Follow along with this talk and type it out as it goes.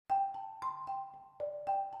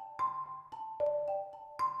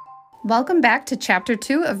Welcome back to Chapter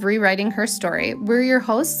 2 of Rewriting Her Story. We're your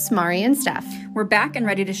hosts, Mari and Steph. We're back and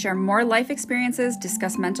ready to share more life experiences,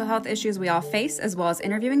 discuss mental health issues we all face, as well as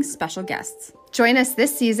interviewing special guests. Join us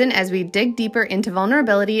this season as we dig deeper into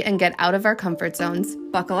vulnerability and get out of our comfort zones.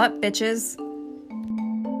 Buckle up, bitches.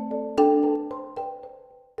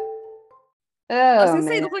 I was going to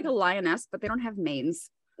say they look like a lioness, but they don't have manes.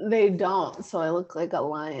 They don't, so I look like a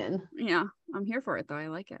lion. Yeah, I'm here for it, though. I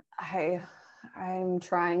like it. I'm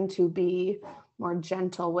trying to be more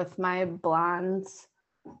gentle with my blondes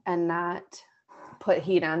and not put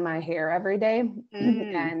heat on my hair every day.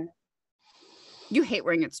 And you hate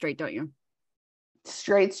wearing it straight, don't you?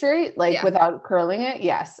 Straight, like without curling it?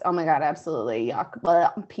 Yes. Oh my God, absolutely. Yuck.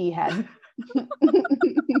 Blah, pea head.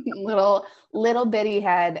 little bitty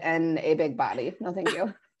head and a big body. No, thank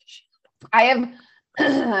you.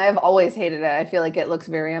 I've always hated it. I feel like it looks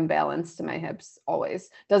very unbalanced to my hips. Always.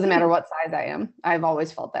 Doesn't matter what size I am. I've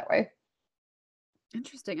always felt that way.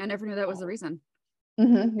 Interesting. I never knew that was the reason.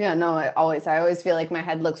 Yeah, no, I always feel like my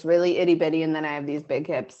head looks really itty bitty and then I have these big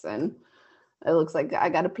hips and it looks like I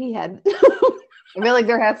got a pea head. I feel like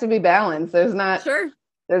there has to be balance. There's not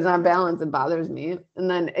balance. It bothers me. And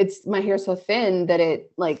then my hair's so thin that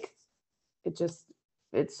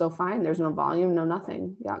it's so fine. There's no volume, no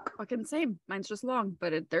nothing. Yuck. Fucking same. Mine's just long,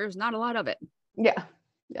 but there's not a lot of it. Yeah.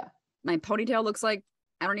 My ponytail looks like,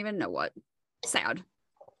 I don't even know what. Sad.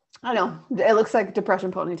 I know. It looks like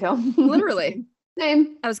depression ponytail. Literally.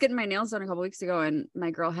 Same. I was getting my nails done a couple weeks ago and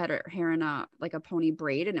my girl had her hair in a pony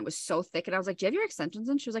braid and it was so thick. And I was like, do you have your extensions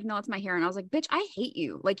in? She was like, no, it's my hair. And I was like, bitch, I hate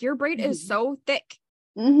you. Like your braid is so thick.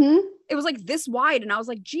 It was like this wide and I was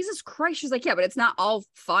like, Jesus Christ. She's like, yeah, but it's not all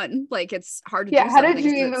fun. Like it's hard to do. How did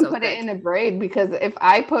you even put it in a braid? Because if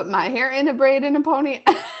I put my hair in a braid in a pony,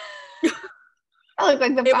 I look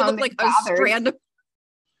like it would look like a strand of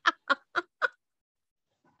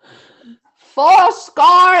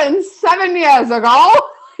 7 years ago.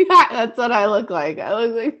 Yeah, that's what I look like. I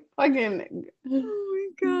look like fucking oh my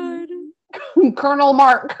God. Colonel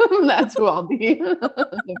Mark. That's who I'll be.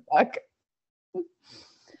 The fuck.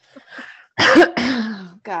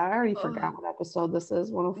 God, I already forgot what episode this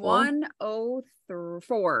is. 104.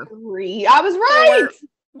 104. I was right.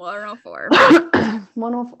 104.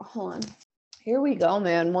 104. Hold on. Here we go,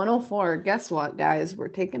 man. 104. Guess what, guys? We're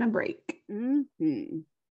taking a break. We're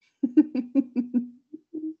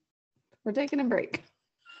taking a break.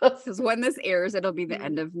 Because when this airs, it'll be the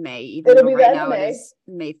end of May. Even though right now it is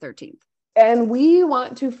May 13th. And we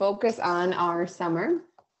want to focus on our summer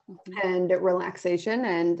and relaxation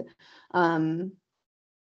and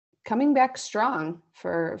coming back strong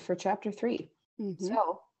for chapter 3.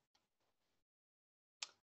 So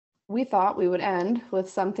we thought we would end with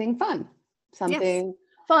something fun, something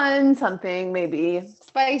maybe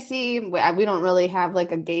spicy. We don't really have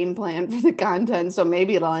like a game plan for the content, so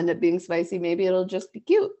maybe it'll end up being spicy, maybe it'll just be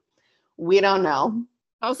cute. We don't know.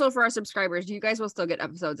 Also, for our subscribers, you guys will still get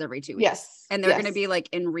episodes every 2 weeks. Yes. And they're going to be like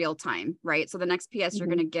in real time, right? So the next PS you're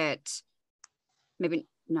going to get maybe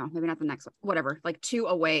not the next one, whatever, like 2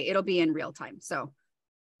 away. It'll be in real time. So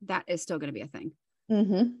that is still going to be a thing.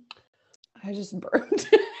 I just burned.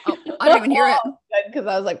 Oh, I didn't even hear it. Because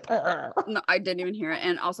I was like, no, I didn't even hear it.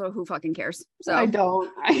 And also, who fucking cares? So I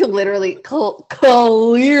don't. I literally clearly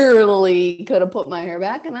could have put my hair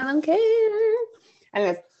back and I don't care.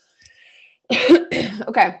 Anyways.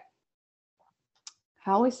 Okay.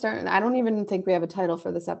 How are we starting? I don't even think we have a title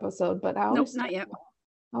for this episode, but nope, not yet.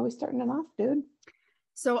 How are we starting it off, dude?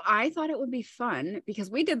 So I thought it would be fun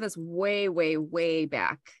because we did this way, way, way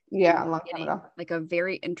back. Yeah, a long time ago. Like a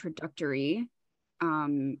very introductory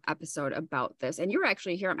episode about this. And you were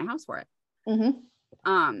actually here at my house for it.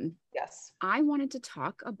 Yes. I wanted to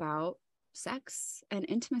talk about sex and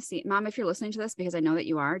intimacy. Mom, if you're listening to this, because I know that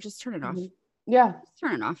you are, just turn it off. Yeah. Just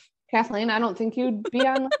turn it off. Kathleen, I don't think you'd be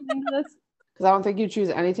on listening to this because I don't think you choose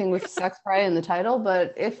anything with sex probably in the title,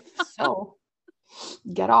 but if so,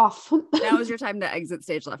 get off. Now is your time to exit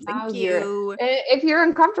stage left. Thank you. If you're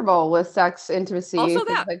uncomfortable with sex, intimacy, also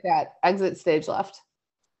things like that, exit stage left.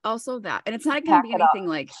 Also that. And it's not going to be anything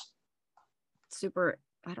like super,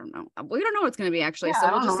 I don't know. We don't know what it's going to be actually. Yeah,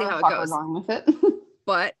 so we'll just see how it goes. Wrong with it.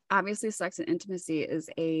 But obviously sex and intimacy is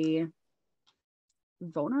a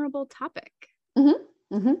vulnerable topic.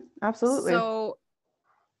 Absolutely. So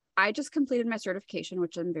I just completed my certification,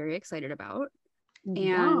 which I'm very excited about.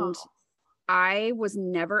 And I was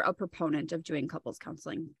never a proponent of doing couples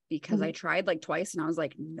counseling because I tried like twice and I was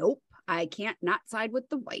like, nope, I can't not side with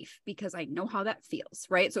the wife because I know how that feels.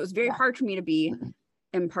 Right. So it was very hard for me to be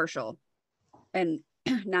impartial and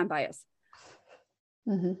non-biased.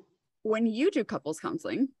 When you do couples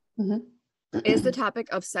counseling, Is the topic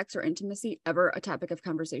of sex or intimacy ever a topic of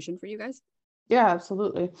conversation for you guys? Yeah,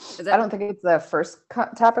 absolutely. I don't think it's the first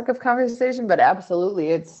topic of conversation, but absolutely,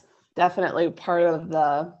 it's definitely part of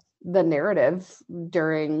the narrative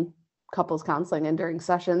during couples counseling and during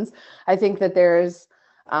sessions. I think that there's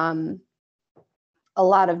a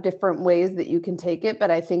lot of different ways that you can take it, but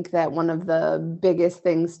I think that one of the biggest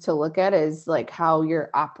things to look at is like how you're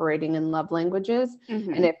operating in love languages.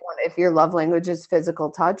 Mm-hmm. And if your love language is physical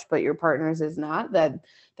touch, but your partner's is not, that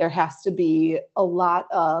there has to be a lot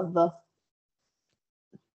of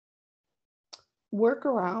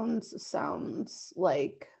workarounds. Sounds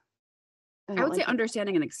like I would say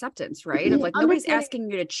understanding and acceptance, right? Of like nobody's asking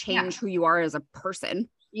you to change who you are as a person.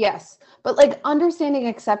 Yes. But like understanding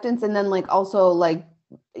acceptance, and then like also like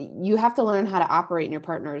you have to learn how to operate in your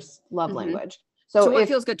partner's love language. So what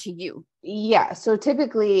feels good to you? Yeah. So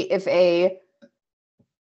typically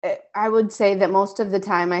I would say that most of the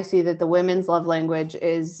time I see that the women's love language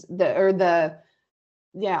is I'll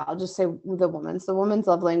just say the woman's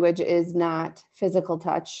love language is not physical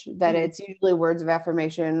touch, that it's usually words of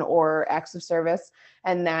affirmation or acts of service,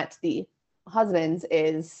 and that the husband's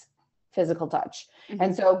is physical touch.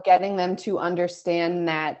 And so getting them to understand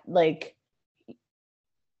that, like,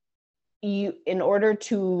 you, in order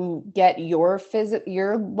to get your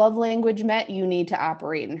love language met, you need to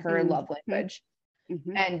operate in her love language,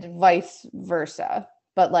 and vice versa.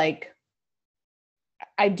 But like,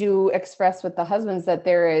 I do express with the husbands that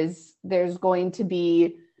there's going to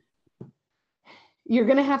be, you're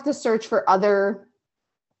going to have to search for other,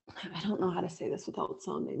 I don't know how to say this without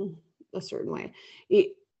sounding a certain way.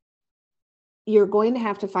 You're going to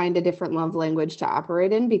have to find a different love language to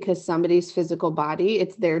operate in, because somebody's physical body,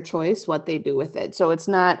 it's their choice what they do with it. So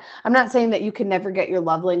I'm not saying that you can never get your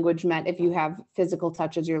love language met if you have physical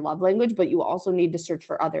touch as your love language, but you also need to search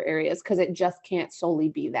for other areas, because it just can't solely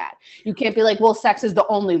be that. You can't be like, well, sex is the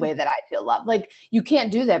only way that I feel love. Like, you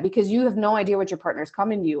can't do that, because you have no idea what your partner's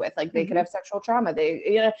coming to you with. Like, they could have sexual trauma.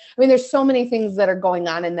 There's so many things that are going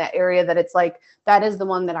on in that area that it's like, that is the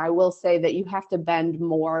one that I will say that you have to bend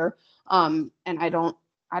more. And I don't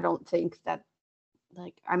think that,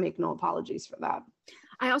 like, I make no apologies for that.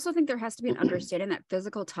 I also think there has to be an understanding that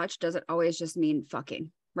physical touch doesn't always just mean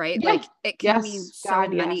fucking, right? Yeah. Like, it can mean so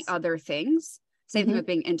many other things. Same thing with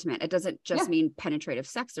being intimate. It doesn't just mean penetrative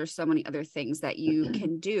sex. There's so many other things that you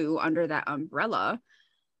can do under that umbrella.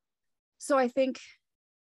 So I think,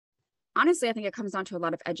 honestly, I think it comes down to a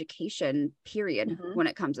lot of education, period, when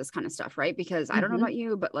it comes to this kind of stuff, right? Because I don't know about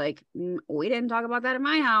you, but like, we didn't talk about that in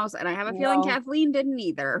my house. And I have a feeling Kathleen didn't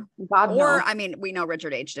either. I mean, we know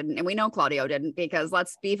Richard H. didn't, and we know Claudio didn't, because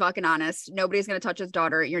let's be fucking honest, nobody's going to touch his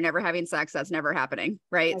daughter. You're never having sex. That's never happening,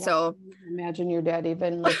 right? So imagine your dad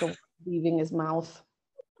even like leaving his mouth.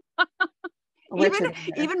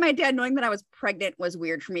 even my dad knowing that I was pregnant was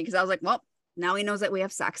weird for me, because I was like, well, now he knows that we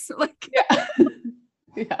have sex. Like,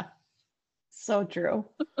 yeah. So true.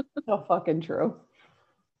 So fucking true.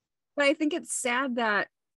 But I think it's sad that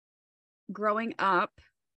growing up,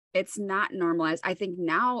 it's not normalized. I think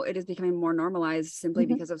now it is becoming more normalized simply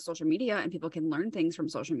because of social media, and people can learn things from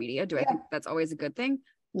social media. Do I think that's always a good thing?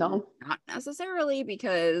 No, not necessarily,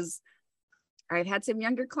 because I've had some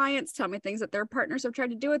younger clients tell me things that their partners have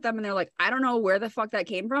tried to do with them, and they're like, I don't know where the fuck that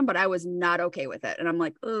came from, but I was not okay with it. And I'm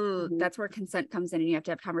like, oh, that's where consent comes in, and you have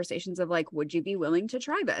to have conversations of like, would you be willing to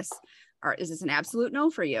try this? Or is this an absolute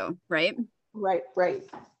no for you? Right.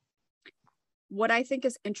 What I think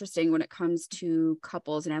is interesting when it comes to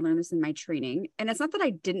couples, and I learned this in my training, and it's not that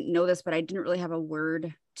I didn't know this, but I didn't really have a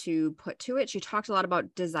word to put to it. She talked a lot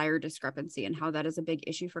about desire discrepancy and how that is a big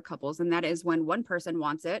issue for couples. And that is when one person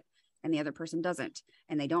wants it and the other person doesn't,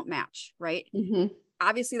 and they don't match, right?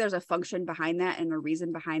 Obviously there's a function behind that and a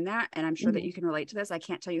reason behind that. And I'm sure that you can relate to this. I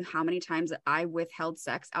can't tell you how many times that I withheld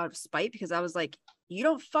sex out of spite, because I was like, you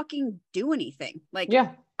don't fucking do anything. Like,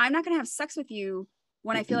 I'm not going to have sex with you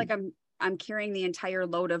when I feel like I'm carrying the entire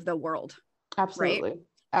load of the world. Absolutely.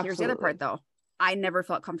 Right? Here's the other part though. I never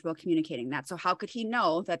felt comfortable communicating that. So how could he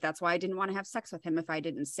know that that's why I didn't want to have sex with him if I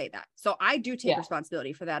didn't say that? So I do take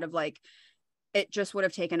responsibility for that, of like, it just would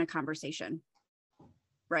have taken a conversation,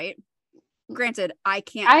 right? Granted, I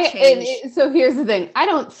can't change. So here's the thing. I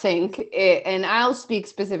don't think it, and I'll speak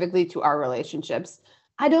specifically to our relationships,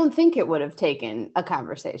 I don't think it would have taken a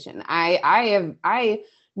conversation. I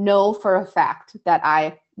know for a fact that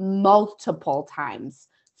I multiple times,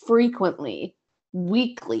 frequently,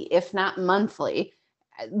 weekly, if not monthly,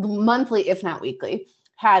 if not weekly,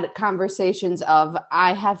 had conversations of,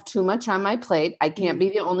 I have too much on my plate. I can't be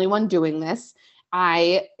the only one doing this.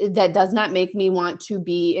 that does not make me want to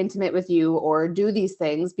be intimate with you or do these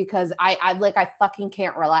things, because I fucking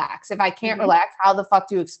can't relax. If I can't relax, how the fuck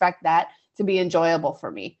do you expect that to be enjoyable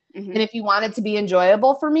for me? And if you want it to be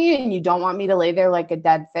enjoyable for me and you don't want me to lay there like a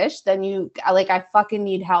dead fish, then I fucking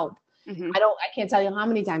need help. I can't tell you how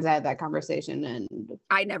many times I had that conversation, and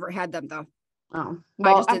I never had them though. Oh,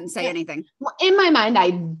 well, I just didn't say anything. Well, in my mind,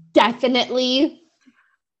 I definitely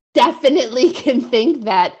can think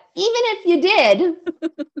that even if you did,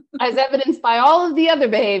 as evidenced by all of the other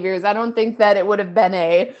behaviors, I don't think that it would have been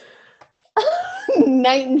a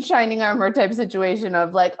knight in shining armor type situation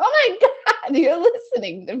of like, oh my God, you're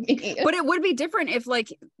listening to me. But it would be different if, like,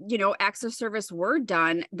 you know, acts of service were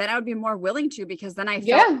done, then I would be more willing to, because then I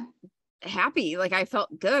felt happy. Like I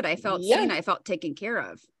felt good. I felt seen. I felt taken care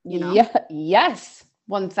of, you know? Yeah. Yes.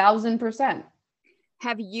 1000%.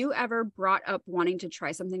 Have you ever brought up wanting to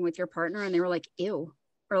try something with your partner and they were like, ew,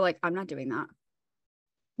 or like, I'm not doing that?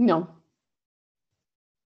 No.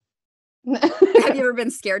 Have you ever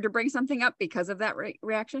been scared to bring something up because of that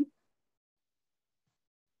reaction?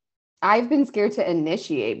 I've been scared to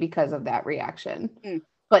initiate because of that reaction,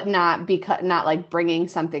 but not like bringing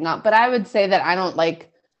something up. But I would say that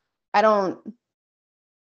I'm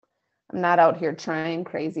not out here trying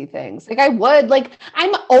crazy things. Like I would, like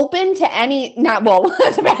I'm open to any,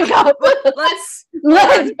 let's back up.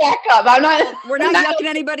 let's back up. We're not yucking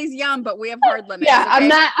anybody's yum, but we have hard limits. Yeah. Okay?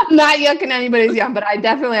 I'm not yucking anybody's yum, but I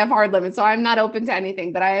definitely have hard limits. So I'm not open to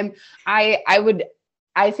anything, but I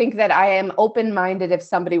think that I am open-minded if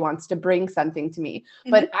somebody wants to bring something to me,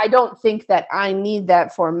 but I don't think that I need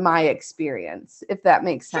that for my experience, if that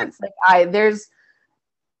makes sense. Sure. Like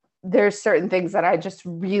there's certain things that I just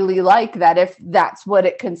really like, that if that's what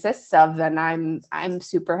it consists of, then I'm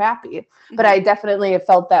super happy. But I definitely have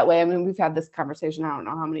felt that way. I mean, we've had this conversation, I don't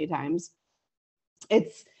know how many times.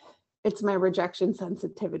 It's my rejection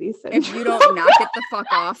sensitivity syndrome. If you don't knock it the fuck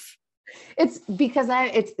off. It's because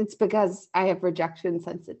I have rejection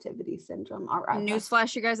sensitivity syndrome.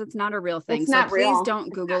 Newsflash, you guys, it's not a real thing. It's not please real.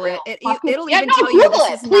 don't Google it. It'll even tell you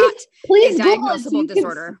this is not a diagnosable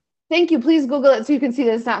disorder. Thank you. Please Google it so you can see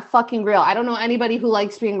that it's not fucking real. I don't know anybody who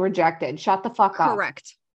likes being rejected. Shut the fuck up.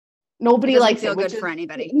 Correct. Nobody likes it. Good for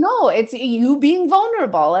anybody. No, it's you being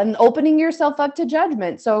vulnerable and opening yourself up to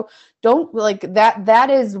judgment. So don't like that. That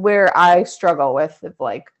is where I struggle with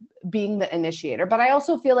like being the initiator. But I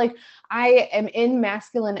also feel like I am in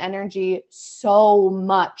masculine energy so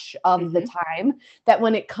much of the time that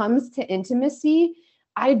when it comes to intimacy,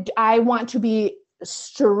 I want to be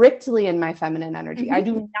strictly in my feminine energy. I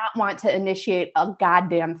do not want to initiate a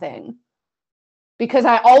goddamn thing, because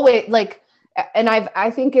I always like, and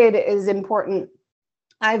I think it is important.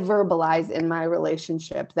 I verbalize in my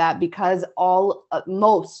relationship that because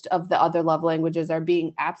most of the other love languages are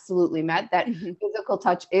being absolutely met, that physical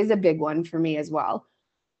touch is a big one for me as well.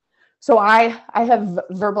 So I have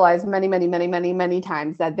verbalized many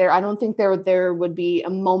times that I don't think there would be a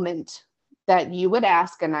moment that you would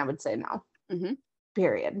ask and I would say no.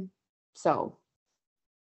 Period. So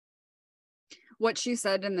what she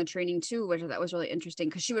said in the training too, which that was really interesting,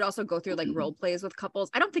 because she would also go through like role plays with couples.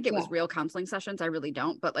 I don't think it was real counseling sessions. I really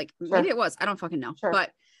don't, but like maybe it was. I don't fucking know. Sure.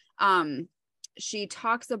 But she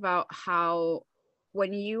talks about how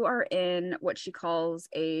when you are in what she calls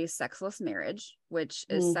a sexless marriage, which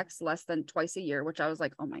is sex less than twice a year, which I was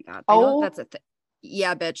like, oh my God, I know that's a thing.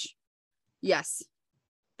 Yeah, bitch. Yes.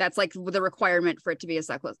 That's like the requirement for it to be a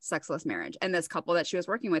sexless marriage. And this couple that she was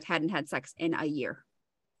working with hadn't had sex in a year.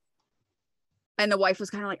 And the wife was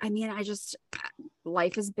kind of like, I mean,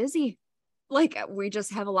 life is busy. Like we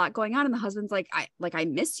just have a lot going on. And the husband's like, I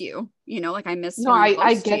miss you, you know, like I miss. No,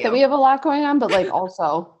 I get that we have a lot going on, but like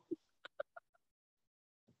also.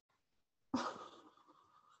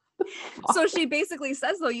 So she basically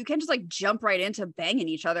says, though, you can't just like jump right into banging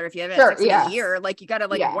each other if you haven't had sex in a year. Like you got to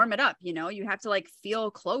like warm it up, you know, you have to like feel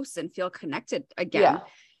close and feel connected again,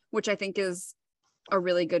 which I think is a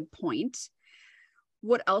really good point.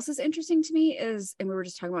 What else is interesting to me is, and we were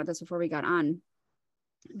just talking about this before we got on,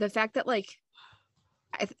 the fact that like,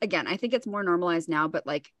 I think it's more normalized now, but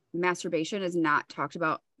like masturbation is not talked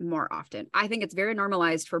about more often. I think it's very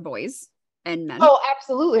normalized for boys and men. Oh,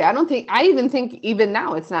 absolutely. I even think even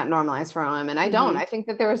now it's not normalized for women. I don't. I think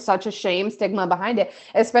that there is such a shame stigma behind it,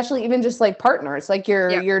 especially even just like partners, like your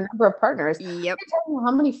number of partners. Yep. I tell you how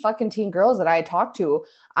many fucking teen girls that I talk to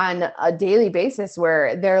on a daily basis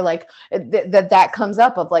where they're like that comes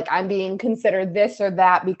up of like, I'm being considered this or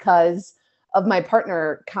that because of my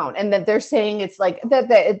partner count, and that they're saying it's like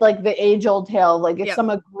that like the age old tale, like it's some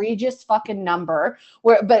egregious fucking number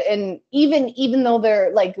and even though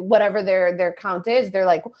they're like whatever their count is, they're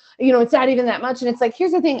like, you know, it's not even that much. And it's like,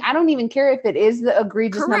 here's the thing, I don't even care if it is the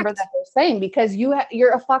egregious number that they're saying, because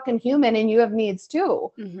you're a fucking human and you have needs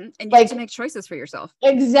too. And you have to make choices for yourself.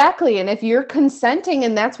 Exactly. And if you're consenting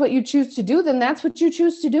and that's what you choose to do, then that's what you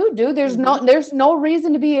choose to do, dude. There's no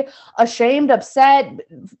reason to be ashamed, upset,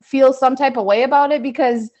 feel some type of way about it,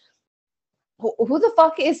 because who the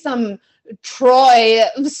fuck is some Troy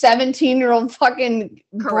 17-year-old fucking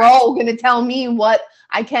bro gonna tell me what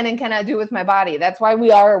I can and cannot do with my body? That's why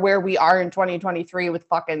we are where we are in 2023 with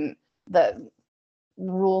fucking the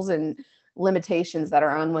rules and limitations that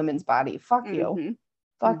are on women's body. Fuck you.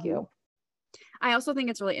 Fuck you. I also think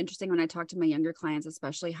it's really interesting when I talk to my younger clients,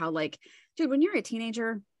 especially how like, dude, when you're a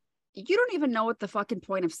teenager, you don't even know what the fucking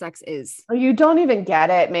point of sex is. You don't even get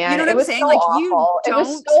it, man. You know what I'm saying? So like awful. You don't it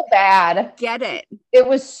was so bad. Get it. It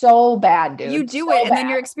was so bad, dude. You do it, and then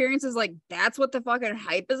your experience is like, that's what the fucking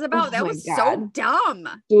hype is about. That was so dumb.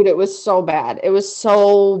 Dude, it was so bad. It was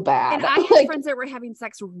so bad. And I had friends that were having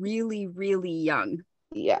sex really, really young.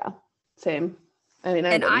 Yeah, same. I mean,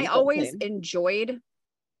 I always enjoyed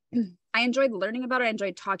learning about it. I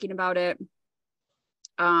enjoyed talking about it.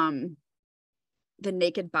 The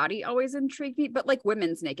naked body always intrigued me, but like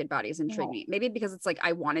women's naked bodies intrigue me. Maybe because it's like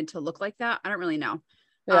I wanted to look like that. I don't really know.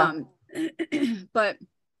 Yeah. But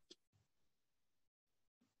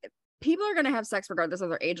people are going to have sex regardless of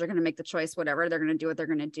their age. They're going to make the choice, whatever. They're going to do what they're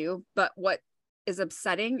going to do. But what is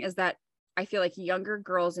upsetting is that I feel like younger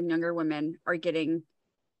girls and younger women are getting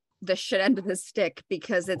the shit end of the stick,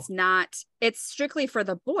 because it's strictly for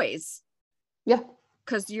the boys. Yeah.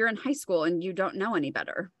 Because you're in high school and you don't know any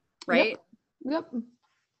better. Right. Yep.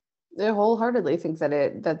 They wholeheartedly think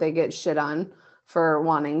that they get shit on for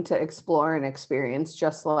wanting to explore and experience,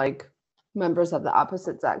 just like members of the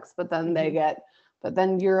opposite sex. But then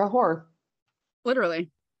then you're a whore.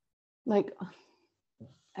 Literally. Like,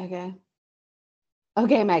 okay,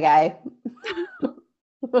 my guy.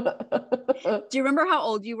 Do you remember how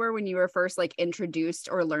old you were when you were first like introduced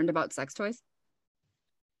or learned about sex toys?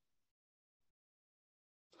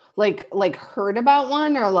 Like heard about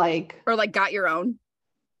one or like got your own?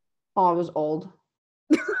 Oh, I was old.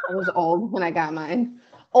 I was old when I got mine.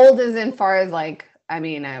 Old as in far as like, I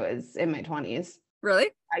mean, I was in my 20s. Really?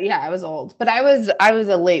 Yeah, I was old, but I was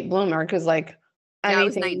a late bloomer, because like I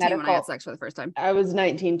was 19 when I had sex for the first time. I was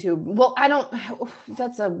 19 too. Well,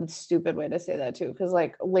 that's a stupid way to say that too, because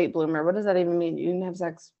like late bloomer, what does that even mean? You didn't have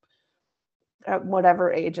sex at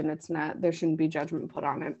whatever age, and there shouldn't be judgment put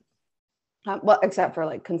on it. Well, except for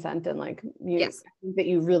like consent and like that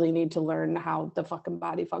you really need to learn how the fucking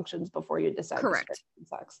body functions before you decide to start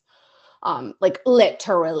sex. Like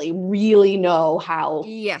literally really know how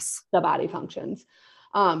the body functions.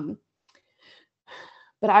 But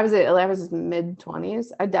I was mid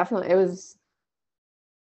 20s.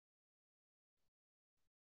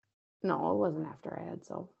 No, it wasn't after I had,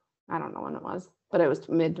 so I don't know when it was, but it was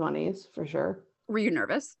mid 20s for sure. Were you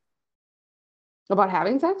nervous about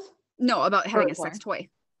having sex? No, about having a sex toy.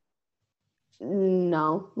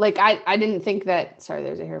 No, like I didn't think that. Sorry,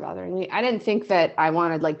 there's a hair bothering me. I didn't think that I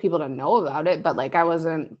wanted like people to know about it, but like I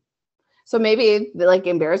wasn't. So maybe like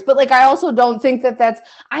embarrassed, but like I also don't think that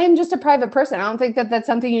I am just a private person. I don't think that that's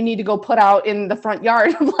something you need to go put out in the front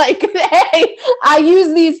yard. Like, hey, I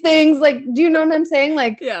use these things. Like, do you know what I'm saying?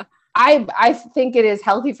 Like, yeah. I think it is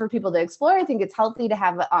healthy for people to explore. I think it's healthy to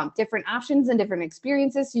have different options and different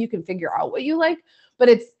experiences so you can figure out what you like. But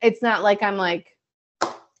it's not like I'm like,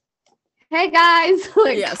 hey guys,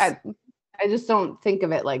 like I just don't think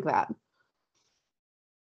of it like that.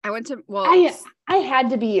 I had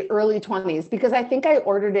to be early 20s because I think I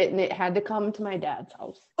ordered it and it had to come to my dad's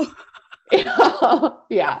house.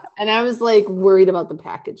 Yeah. And I was like worried about the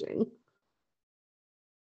packaging.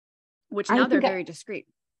 Which now they're very discreet.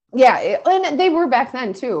 Yeah. And they were back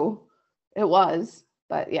then too. It was.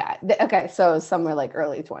 But yeah. Okay. So somewhere like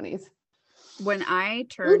early 20s. When I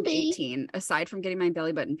turned 18, aside from getting my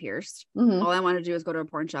belly button pierced, all I wanted to do was go to a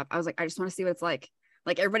porn shop. I was like, I just want to see what it's like.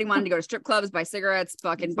 Like everybody wanted to go to strip clubs, buy cigarettes,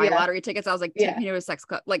 fucking buy lottery tickets. I was like, take me to a sex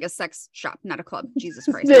club, like a sex shop, not a club. Jesus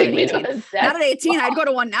Christ. Not at 18. I'd go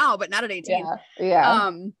to one now, but not at 18.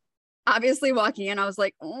 Yeah. Obviously walking in, I was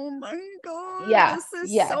like, oh my God, this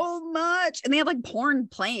is so much. And they had like porn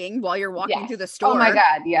playing while you're walking through the store. Oh my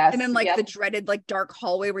God. Yes. And then like the dreaded like dark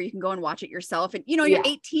hallway where you can go and watch it yourself. And you know, you're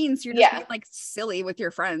 18, so you're just being like silly with your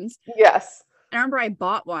friends. Yes. And I remember I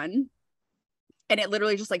bought one and it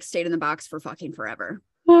literally just like stayed in the box for fucking forever.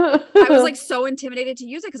 I was like so intimidated to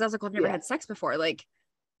use it because I was like, well, I've never had sex before. Like,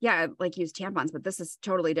 yeah, like use tampons, but this is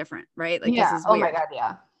totally different, right? Like Yeah. this is Oh weird. my God.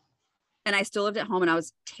 Yeah. And I still lived at home and I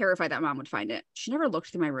was terrified that mom would find it. She never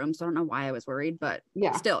looked through my room, so I don't know why I was worried, but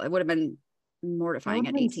yeah, still, it would have been mortifying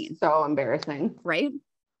at 18. So embarrassing. Right?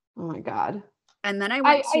 Oh my God. And then I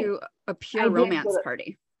went to a pure romance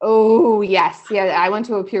party. Oh, yes. Yeah. I went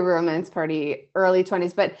to a pure romance party early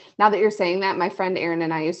 20s. But now that you're saying that, my friend Erin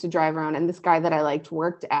and I used to drive around, and this guy that I liked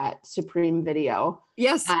worked at Supreme Video.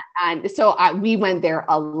 Yes. And so we went there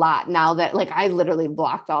a lot. Now that like I literally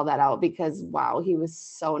blocked all that out because wow, he was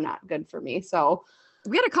so not good for me. So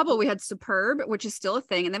we had a couple. We had Superb, which is still a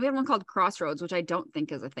thing. And then we had one called Crossroads, which I don't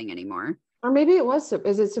think is a thing anymore. Or maybe it was.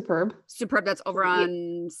 Is it Superb? Superb. That's over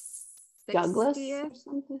on Douglas or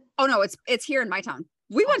something. Oh no, it's here in my town.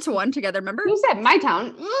 We went to one together, remember? You said my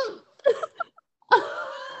town. What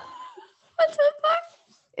the fuck?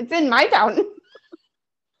 It's in my town.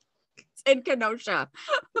 It's in Kenosha.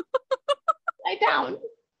 My town.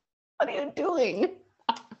 What are you doing?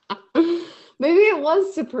 Maybe it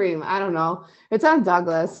was Supreme. I don't know. It's on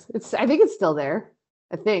Douglas. I think it's still there.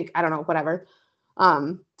 I don't know, whatever.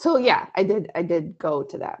 So yeah, I did go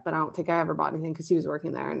to that, but I don't think I ever bought anything because he was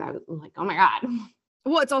working there and I was like, oh my God.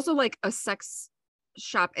 Well, it's also like a sex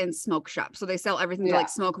shop and smoke shop. So they sell everything to like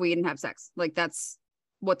smoke weed and have sex. Like that's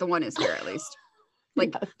what the one is here, at least.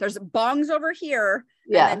 Like there's bongs over here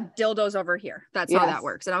and then dildos over here. That's how that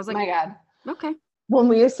works. And I was like, my God. Okay. When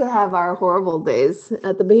we used to have our horrible days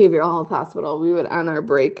at the behavioral health hospital, we would on our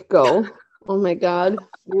break go, oh my God,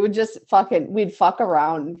 we would just we'd fuck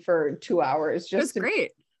around for 2 hours. Just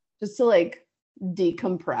great. Just to like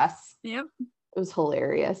decompress. Yep. It was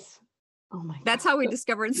hilarious. Oh my God. That's how we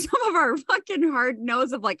discovered some of our fucking hard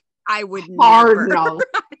no's of like, I would hard never. No.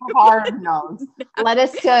 Hard no's. Let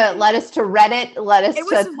us to Reddit. Let us to Tumblr. It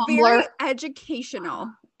was very educational.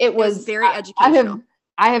 It was very educational.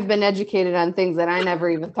 I have been educated on things that I never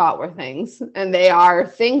even thought were things, and they are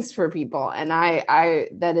things for people. And I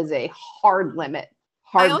that is a hard limit.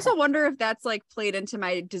 I also wonder if that's like played into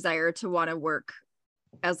my desire to want to work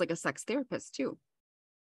as like a sex therapist too,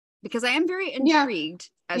 because I am very intrigued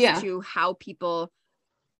as to how people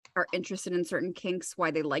are interested in certain kinks,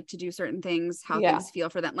 why they like to do certain things, how things feel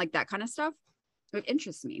for them, like that kind of stuff. It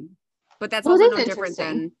interests me, but that's also no different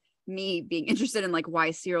than me being interested in like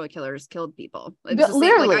why serial killers killed people. It's just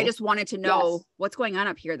like I just wanted to know what's going on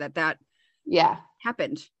up here that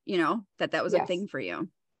happened, you know, that was a thing for you.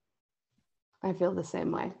 I feel the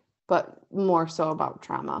same way, but more so about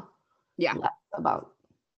trauma. Yeah. Less about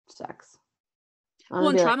sex. Well,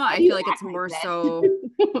 in trauma, I feel like it's more so,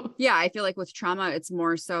 I feel like with trauma, it's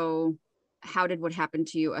more so how did what happened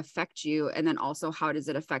to you affect you? And then also how does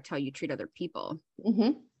it affect how you treat other people?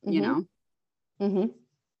 You know? And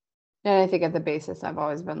I think at the basis, I've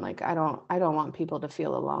always been like, I don't want people to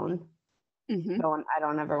feel alone. I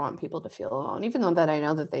don't ever want people to feel alone, even though that I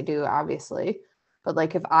know that they do, obviously. But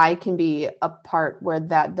like, if I can be a part where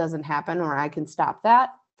that doesn't happen, or I can stop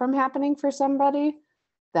that from happening for somebody,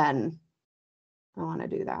 then I want to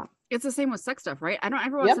do that. It's the same with sex stuff, right? I don't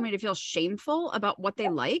ever want somebody to feel shameful about what they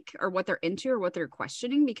like or what they're into or what they're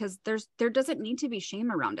questioning, because there doesn't need to be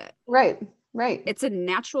shame around it. Right. It's a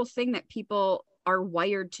natural thing that people are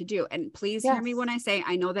wired to do. And please hear me when I say,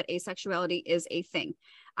 I know that asexuality is a thing.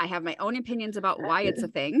 I have my own opinions about why it's a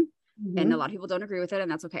thing. And a lot of people don't agree with it.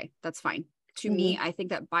 And that's okay. That's fine. To me, I think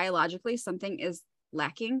that biologically something is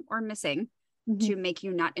lacking or missing to make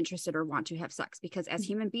you not interested or want to have sex, because as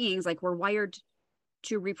human beings, like, we're wired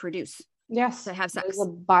to reproduce. Yes. To have sex. There's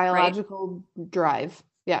a biological drive.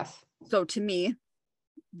 Yes. So to me,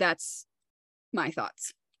 that's my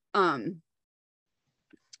thoughts. And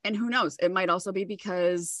who knows? It might also be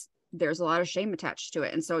because there's a lot of shame attached to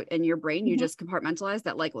it. And so in your brain, you just compartmentalize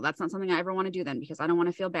that, like, well, that's not something I ever want to do then, because I don't want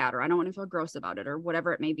to feel bad, or I don't want to feel gross about it, or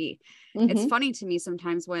whatever it may be. It's funny to me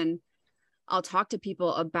sometimes when I'll talk to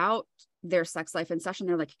people about their sex life in session,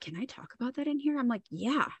 they're like, can I talk about that in here? I'm like,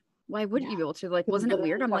 yeah. Why wouldn't you be able to? Like, wasn't it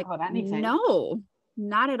weird? I'm like, no,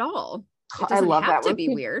 not at all. It doesn't have to be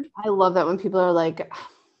weird. I love that when people are like,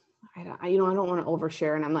 I don't want to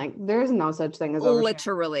overshare. And I'm like, there's no such thing as overshare.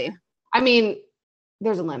 Literally. I mean,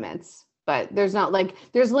 there's limits, but there's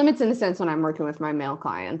limits in the sense when I'm working with my male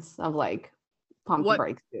clients of like pump the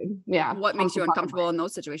brakes, dude. Yeah. What makes you uncomfortable in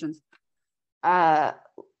those situations?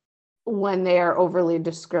 When they are overly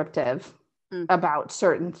descriptive about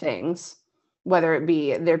certain things, whether it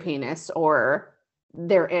be their penis or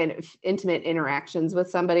their intimate interactions with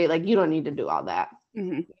somebody. Like, you don't need to do all that.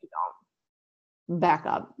 You don't. Back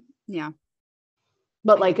up. Yeah.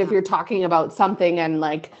 But like if you're talking about something and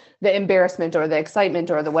like the embarrassment or the excitement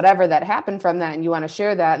or the whatever that happened from that, and you want to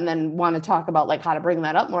share that and then want to talk about like how to bring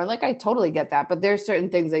that up more, like I totally get that. But there's certain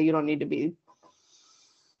things that you don't need to be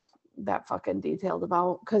that fucking detailed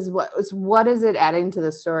about, because what is it adding to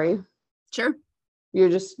the story? Sure. You're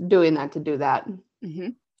just doing that to do that. Mm-hmm.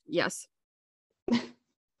 Yes.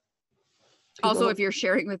 Also, if you're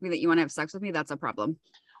sharing with me that you want to have sex with me, that's a problem.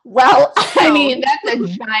 Well, I mean, that's a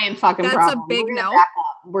giant fucking problem. That's a big no.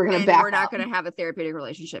 We're going to back up. We're not going to have a therapeutic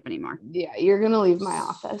relationship anymore. Yeah, you're going to leave my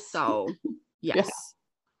office. So, yes.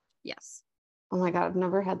 Yeah. Yes. Oh my God, I've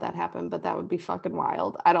never had that happen, but that would be fucking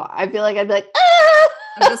wild. I feel like I'd be like, ah!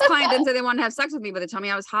 And this client didn't say they wanted to have sex with me, but they told me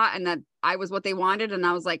I was hot and that I was what they wanted. And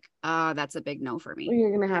I was like, that's a big no for me. Well, you're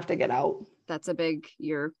going to have to get out.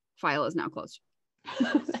 Your file is now closed.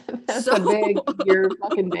 That's a big, you're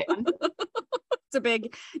fucking banned. It's a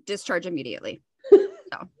big discharge immediately.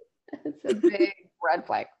 So. It's a big red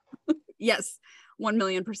flag. Yes,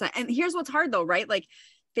 1,000,000%. And here's what's hard though, right? Like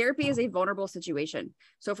therapy is a vulnerable situation.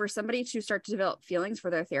 So for somebody to start to develop feelings for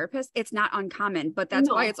their therapist, it's not uncommon, but that's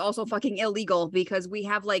why it's also fucking illegal, because we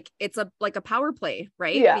have it's a power play,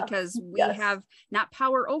 right? Yeah. Because we have not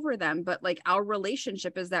power over them, but like our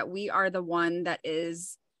relationship is that we are the one that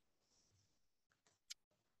is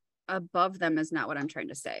above them, is not what I'm trying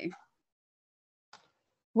to say.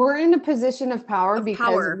 We're in a position of power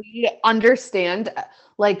because we understand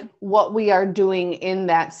like what we are doing in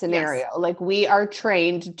that scenario. Yes. Like we are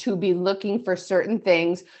trained to be looking for certain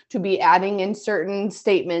things, to be adding in certain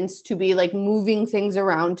statements, to be like moving things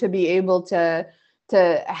around, to be able to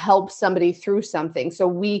help somebody through something. So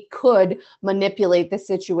we could manipulate the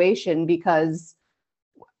situation because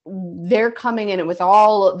they're coming in it with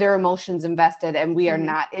all their emotions invested, and we are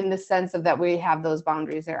not, in the sense of that we have those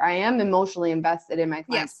boundaries there. I am emotionally invested in my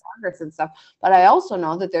client's progress and stuff, but I also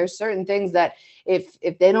know that there's certain things that if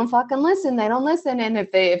they don't fucking listen, they don't listen. And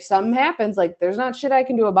if something happens, like there's not shit I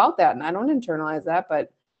can do about that. And I don't internalize that,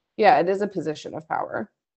 but yeah, it is a position of power.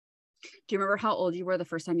 Do you remember how old you were the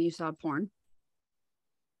first time you saw porn?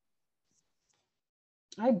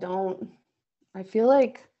 I don't. I feel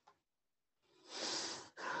like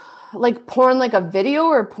porn, like a video,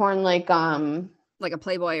 or porn like a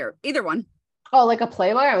Playboy, or either one. Oh, like a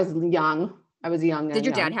Playboy. I was young. Did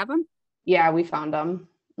your dad have them? Yeah, we found them.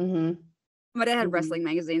 Mm-hmm. My dad had wrestling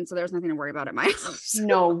magazines, so there was nothing to worry about at my house.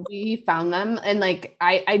 No, we found them, and like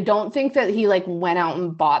I don't think that he like went out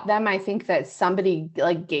and bought them. I think that somebody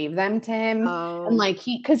like gave them to him, and like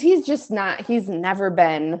he's never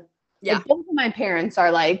been. Yeah, like, both of my parents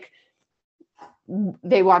are like,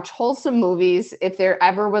 they watch wholesome movies. If there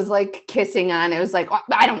ever was like kissing on, it was like, oh,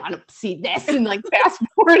 I don't want to see this, and like fast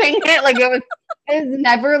forwarding it. Like it's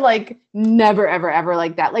never ever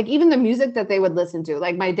like that. Like even the music that they would listen to,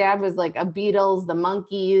 like my dad was like a Beatles, the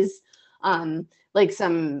Monkees, like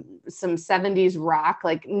some 70s rock,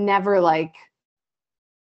 like never like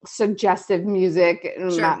suggestive music.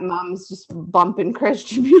 Sure. My mom's just bumping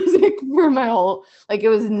Christian music for my whole, like it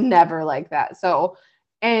was never like that. So,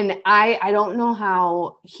 and I don't know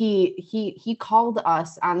how he called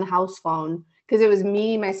us on the house phone, because it was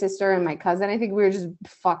me, my sister, and my cousin. I think we were just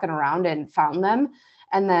fucking around and found them.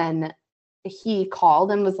 And then he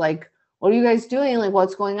called and was like, what are you guys doing? Like,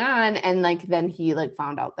 what's going on? And like, then he like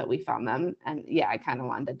found out that we found them. And yeah, I kind of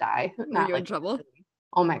wanted to die. Were you in trouble?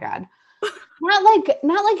 Oh my God. Not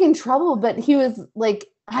like in trouble, but he was like,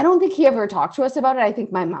 I don't think he ever talked to us about it. I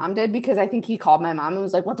think my mom did, because I think he called my mom and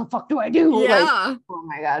was like, what the fuck do I do? Yeah. Like, oh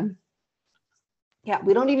my God. Yeah.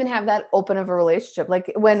 We don't even have that open of a relationship.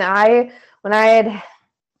 Like when I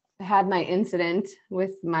had my incident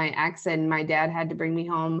with my ex and my dad had to bring me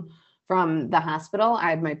home from the hospital,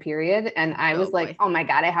 I had my period, and I was like, oh my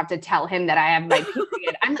God, I have to tell him that I have my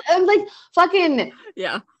period. I'm like fucking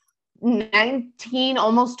 19,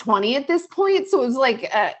 almost 20 at this point. So it was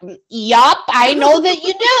like, yup, I know that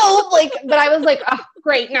you do. Like, but I was like, oh,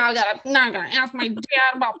 great. Now I gotta ask my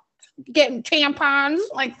dad about getting tampons.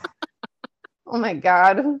 Like, oh my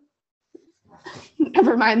God.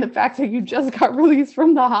 Never mind the fact that you just got released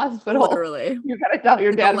from the hospital. Literally. You gotta tell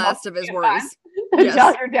your dad the last of his worries. Yes.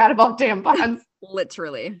 Tell your dad about tampons.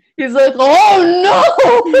 Literally. He's like,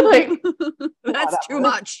 oh no. Like, that's too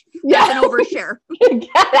much. Yeah. That's an overshare.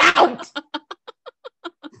 Get out.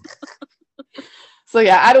 So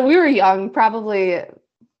yeah, we were young, probably.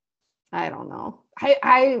 I don't know.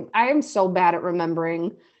 I am so bad at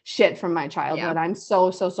remembering shit from my childhood. Yeah. I'm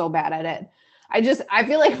so bad at it. I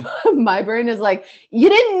feel like my brain is like, you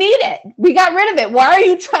didn't need it. We got rid of it. Why are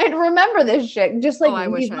you trying to remember this shit? Just like, I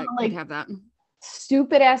wish I could have that.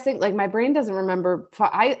 Stupid ass thing. Like my brain doesn't remember.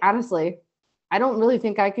 I honestly don't really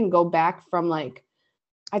think I can go back from like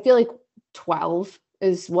I feel like 12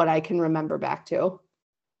 is what I can remember back to.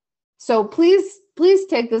 So please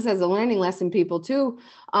take this as a learning lesson, people, too,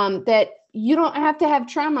 that you don't have to have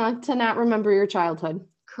trauma to not remember your childhood.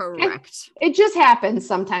 Correct. It just happens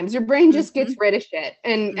sometimes. Your brain just gets rid of shit.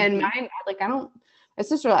 And mine, like, my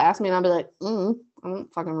sister will ask me and I'll be like, I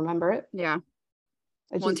don't fucking remember it. Yeah.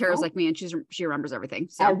 Well, Tara's like me and she remembers everything.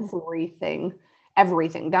 So.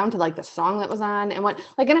 Everything down to like the song that was on and what,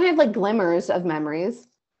 like, and I have like glimmers of memories.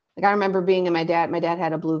 Like I remember being in my dad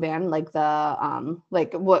had a blue van, like the,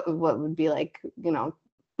 like what would be like, you know,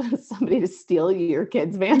 somebody to steal your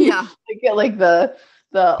kid's van. Yeah. like the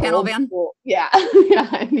panel van. School. Yeah.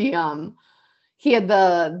 Yeah. And he had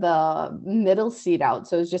the middle seat out.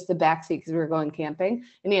 So it was just the back seat because we were going camping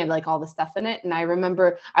and he had like all the stuff in it. And I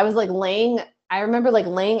remember I was like laying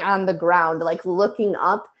on the ground, like looking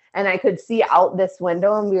up, and I could see out this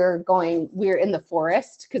window, and we were in the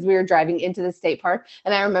forest because we were driving into the state park.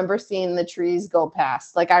 And I remember seeing the trees go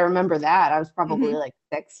past. Like I remember that. I was probably like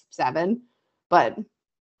 6, 7, but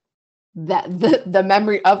that the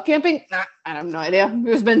memory of camping, I have no idea.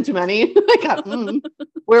 There's been too many.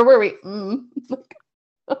 Where were we?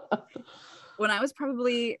 When I was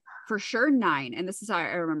probably for sure 9, and this is how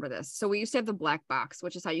I remember this. So we used to have the black box,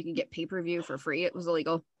 which is how you can get pay-per-view for free. It was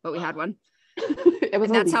illegal, but we had one.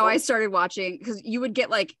 That's how I started watching, because you would get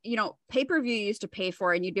like, you know, pay-per-view you used to pay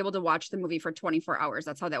for and you'd be able to watch the movie for 24 hours.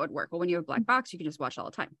 That's how that would work. Well, when you have black box, you can just watch all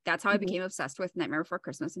the time. That's how I became obsessed with Nightmare Before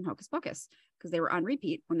Christmas and Hocus Pocus, because they were on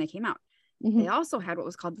repeat when they came out. They also had what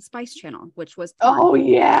was called the Spice Channel, which was porn. Oh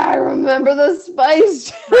yeah, I remember the Spice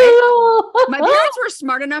Channel. Right? My parents were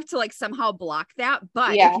smart enough to like somehow block that,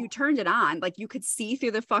 but if you turned it on, like you could see through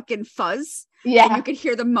the fucking fuzz. Yeah, and you could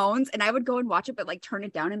hear the moans, and I would go and watch it, but like turn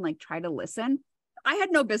it down and like try to listen. I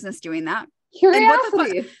had no business doing that.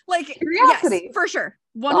 Curiosity, Yes, for sure,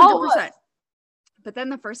 100%. But then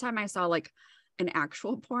the first time I saw like an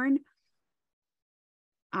actual porn,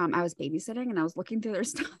 I was babysitting and I was looking through their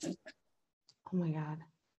stuff. Oh my God.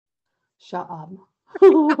 Shut up.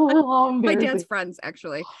 My dad's friends,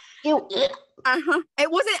 actually. It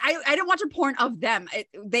wasn't, I didn't watch a porn of them.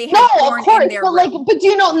 They had porn of course, in their but room. Like, but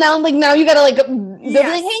you know, now you gotta like, they'll be like,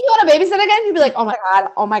 hey, you want to babysit again? You'd be like, oh my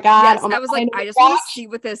God. Yes, I was like, I just want to see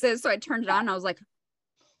what this is. So I turned it on and I was like,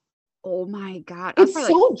 oh my God. It's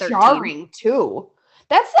so jarring too.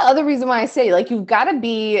 That's the other reason why I say, like, you've got to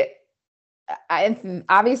be,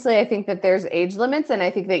 obviously I think that there's age limits, and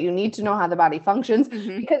I think that you need to know how the body functions,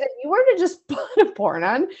 because if you were to just put a porn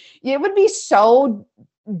on, it would be so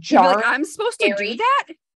jarring. Like, I'm supposed to do that?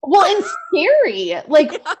 Well, and scary.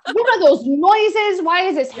 Like, what are those noises? Why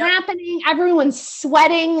is this happening? Everyone's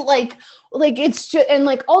sweating. Like it's just, and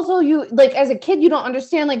like, also you, like, as a kid, you don't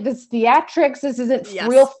understand, like, this theatrics, this isn't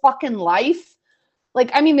real fucking life.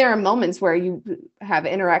 Like, I mean, there are moments where you have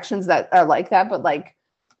interactions that are like that, but like,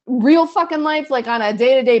 real fucking life, like on a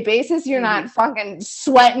day-to-day basis, you're not fucking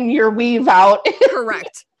sweating your weave out.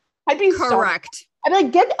 Correct. I'd be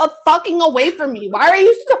like, get a fucking away from me. Why are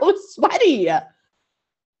you so sweaty?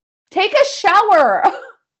 Take a shower.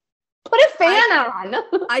 Put a fan on.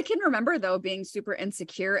 I can remember though being super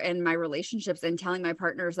insecure in my relationships and telling my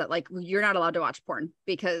partners that like, you're not allowed to watch porn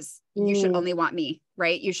because you should only want me,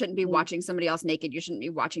 right? You shouldn't be watching somebody else naked. You shouldn't be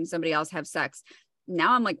watching somebody else have sex.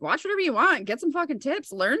 Now I'm like, watch whatever you want, get some fucking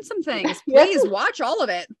tips, learn some things, please watch all of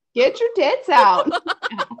it. Get your tits out.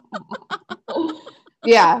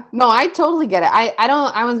 Yeah, no, I totally get it.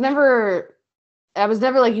 I was never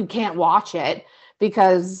like, you can't watch it,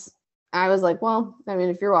 because I was like, well, I mean,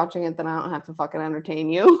 if you're watching it, then I don't have to fucking entertain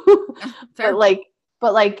you. But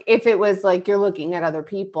like if it was like, you're looking at other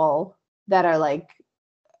people that are like,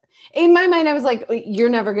 in my mind, I was like, you're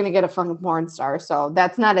never going to get a fucking porn star, so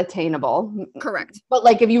that's not attainable. Correct. But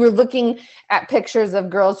like, if you were looking at pictures of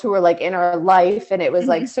girls who were like in our life and it was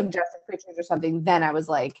like suggestive pictures or something, then I was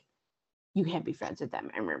like, you can't be friends with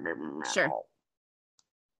them. Sure.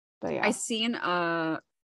 But yeah. I seen a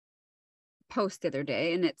post the other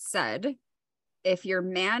day and it said, if your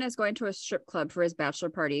man is going to a strip club for his bachelor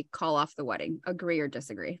party, call off the wedding. Agree or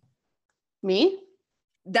disagray? Me?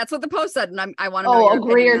 That's what the post said, and I want to know your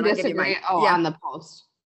agree opinion, or disagree. On the post.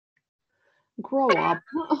 Grow up.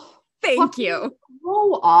 Thank you.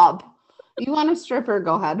 Grow up. You want a stripper?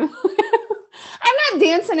 Go ahead. I'm not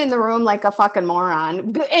dancing in the room like a fucking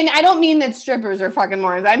moron. And I don't mean that strippers are fucking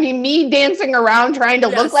morons. I mean, me dancing around trying to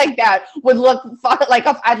look like that would look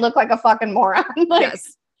I'd look like a fucking moron. Like,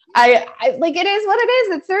 I like, it is what it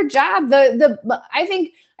is. It's their job. I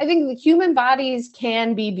think the human bodies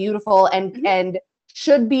can be beautiful and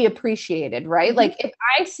should be appreciated, right? Mm-hmm. Like if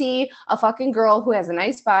I see a fucking girl who has a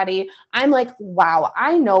nice body, I'm like, wow,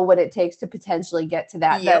 I know what it takes to potentially get to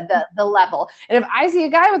that, the level. And if I see a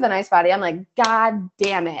guy with a nice body, I'm like, God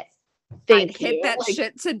damn it. I'd hit that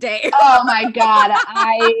shit today. Oh my God.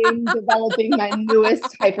 I'm developing my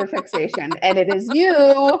newest hyperfixation, and it is you.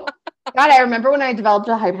 God, I remember when I developed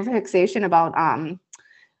a hyperfixation about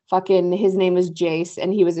fucking, his name is Jace,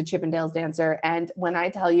 and he was a Chippendales dancer. And when I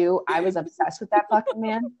tell you, I was obsessed with that fucking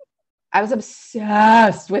man. I was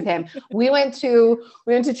obsessed with him. We went to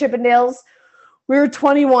Chippendales. We were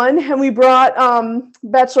 21 and we brought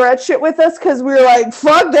bachelorette shit with us because we were like,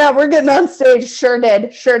 fuck that, we're getting on stage. Sure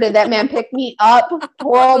did. That man picked me up,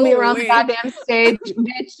 twirled me around the goddamn stage,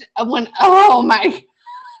 bitch.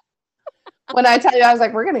 When I tell you, I was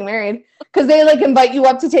like, we're getting married. Because they like invite you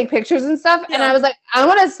up to take pictures and stuff. Yeah. And I was like, I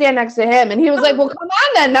want to stand next to him. And he was like, well, come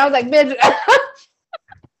on then. And I was like, bitch,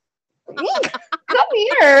 come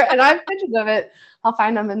here. And I have pictures of it. I'll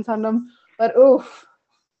find them and send them. But oof.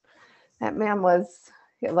 That man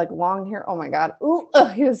he had like long hair. Oh my God. Ooh,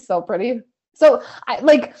 he was so pretty. So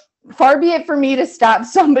far be it for me to stop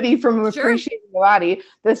somebody from appreciating the body.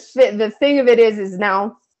 The thing of it is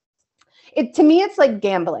now to me, it's like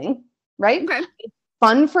gambling, right? Okay. It's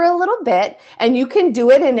fun for a little bit and you can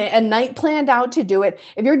do it in a night planned out to do it.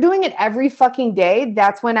 If you're doing it every fucking day,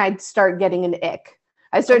 that's when I'd start getting an ick.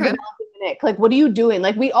 I started developing an ick. Like, what are you doing?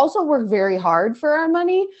 Like, we also work very hard for our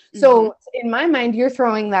money. So in my mind, you're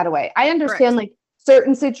throwing that away. I understand like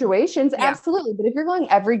certain situations. Yeah. Absolutely. But if you're going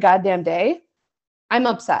every goddamn day, I'm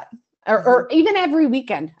upset. Or even every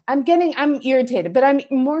weekend, I'm irritated, but I'm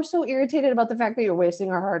more so irritated about the fact that you're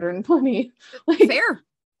wasting our hard-earned money. Fair.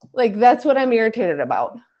 Like, that's what I'm irritated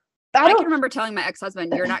about. I can remember telling my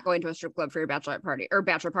ex-husband, you're not going to a strip club for your bachelor party.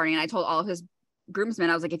 And I told all of his groomsmen,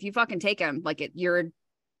 I was like, if you fucking take him, like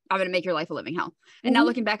I'm going to make your life a living hell. And now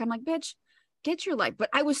looking back, I'm like, bitch, get your life. But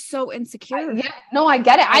I was so insecure. No, I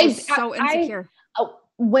get it. I was so insecure.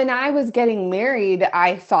 When I was getting married,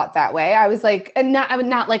 I thought that way. I was like, and I'm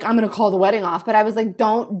not like, I'm going to call the wedding off, but I was like,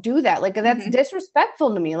 don't do that. Like, that's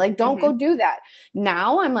disrespectful to me. Like, don't go do that.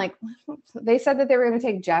 Now I'm like, they said that they were going to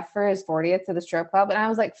take Jeff for his 40th to the strip club. And I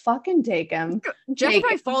was like, fucking take him. Jeff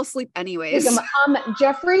might fall asleep anyways.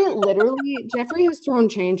 Jeffrey has thrown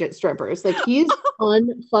change at strippers. Like, he's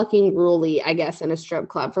unfucking ruly, I guess, in a strip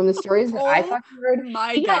club from the stories that I fucking heard.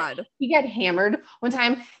 God. He got hammered one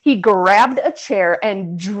time. He grabbed a chair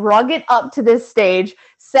and drug it up to this stage,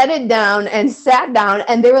 set it down and sat down.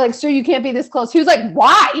 And they were like, sir, you can't be this close. He was like,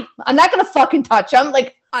 why? I'm not going to fucking touch him.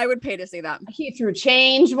 Like, I would pay to see that. He threw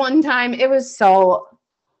change one time. It was so,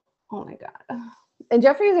 oh my God. And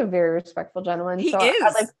Jeffrey is a very respectful gentleman. He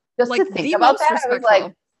is. To think about that, I was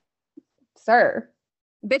like, sir.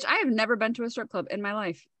 Bitch, I have never been to a strip club in my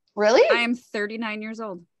life. Really? I am 39 years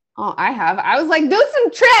old. Oh, I have. I was like, do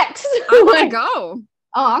some tricks. I want to go.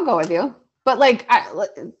 Oh, I'll go with you. But like, I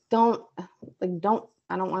don't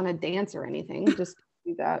want to dance or anything. Just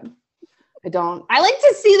do that. I like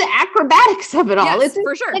to see the acrobatics of it all. Yes,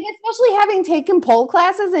 for sure. Like, especially having taken pole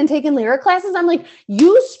classes and taken lyric classes, I'm like,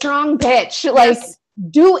 you strong bitch. Like,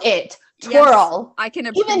 do it. Twirl. Yes, I can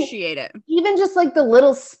appreciate it. Even just like the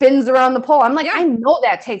little spins around the pole. I'm like, I know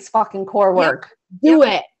that takes fucking core work. Do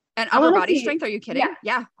it. And upper body strength. Are you kidding?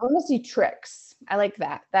 Yeah. I want to see tricks. I like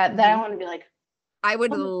that. That I want to be like. I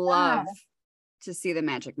would love to see the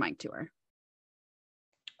Magic Mike tour.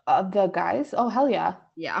 The guys? Oh, hell yeah.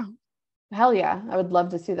 Yeah. Hell yeah. I would love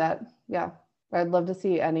to see that. Yeah. I'd love to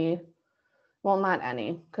see any. Well, not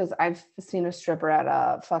any, because I've seen a stripper at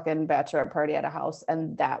a fucking bachelorette party at a house,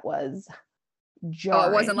 and that was jarring. Oh,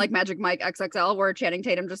 it wasn't like Magic Mike XXL where Channing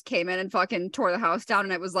Tatum just came in and fucking tore the house down,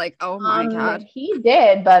 and it was like, oh my God. He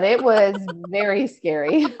did, but it was very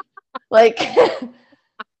scary. Like,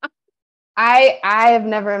 I have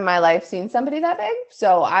never in my life seen somebody that big,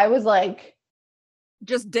 so I was like,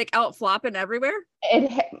 just dick out flopping everywhere.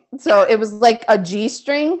 So it was like a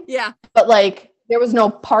G-string. Yeah, but like. There was no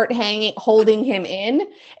part holding him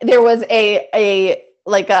in. There was a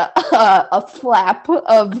flap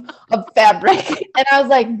of fabric. And I was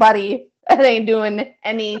like, buddy, that ain't doing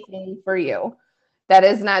anything for you. That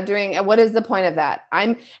is not doing, what is the point of that?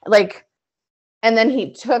 I'm like, and then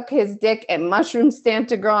he took his dick and mushroom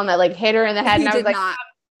stamped a girl and that like hit her in the head. And I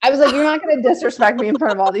was like, you're not going to disrespect me in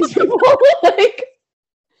front of all these people. Like,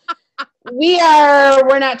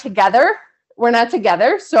 we're not together. We're not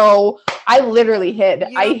together. So I literally hid.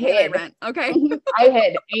 I hid. Okay. I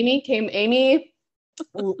hid. Amy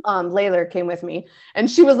Layler came with me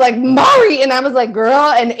and she was like, Mari. And I was like,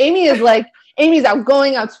 girl. And Amy's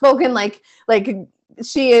outgoing, outspoken. Like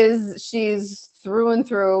she's through and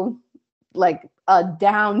through, like a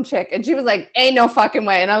down chick. And she was like, ain't no fucking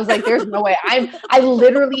way. And I was like, there's no way. I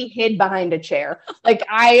literally hid behind a chair. Like,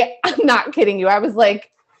 I'm not kidding you. I was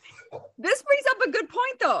like, this brings up a good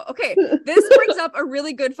point though. Okay. This brings up a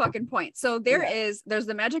really good fucking point. So there's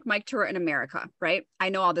the Magic Mike tour in America, right? I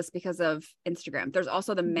know all this because of Instagram. There's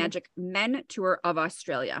also the Magic Men tour of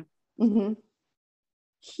Australia. Mm-hmm.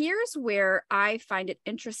 Here's where I find it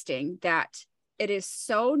interesting that it is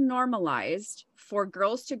so normalized for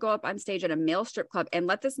girls to go up on stage at a male strip club and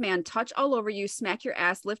let this man touch all over you, smack your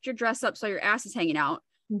ass, lift your dress up so your ass is hanging out.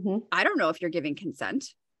 Mm-hmm. I don't know if you're giving consent,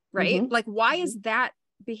 right? Mm-hmm. Like, why is that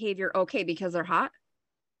behavior okay? Because they're hot?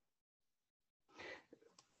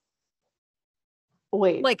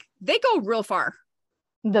 Wait. Like, they go real far.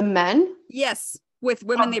 The men? Yes. With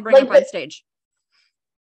women they bring up on stage.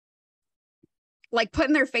 Like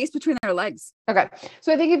putting their face between their legs. Okay.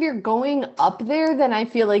 So I think if you're going up there, then I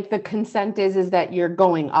feel like the consent is that you're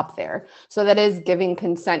going up there. So that is giving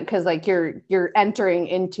consent because like you're entering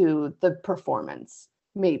into the performance,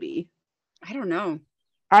 maybe. I don't know.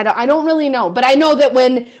 I don't really know, but I know that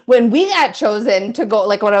when we got chosen to go,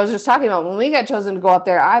 like what I was just talking about, when we got chosen to go up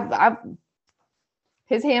there, I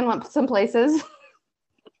his hand went some places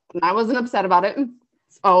and I wasn't upset about it.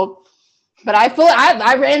 So but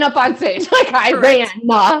I ran up on stage. Like I ran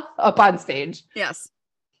up on stage. Yes.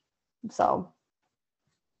 So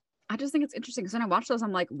I just think it's interesting because when I watch those,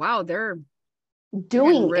 I'm like, wow, they're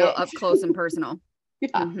doing real it up close and personal.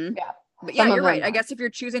 Yeah. But yeah, you're right. I guess if you're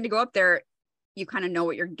choosing to go up there, you kind of know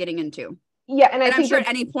what you're getting into. Yeah. And I think I'm sure at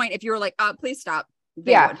any point, if you were like, please stop.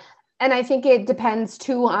 Would. And I think it depends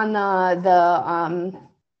too on the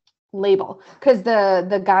label, because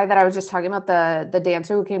the guy that I was just talking about, the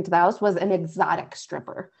dancer who came to the house, was an exotic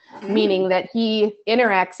stripper, meaning that he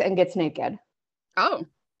interacts and gets naked. Oh,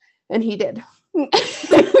 and he did.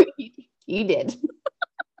 he did.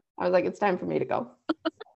 I was like, it's time for me to go.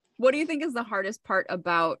 What do you think is the hardest part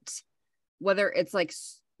about whether it's like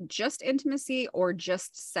just intimacy or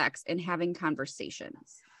just sex and having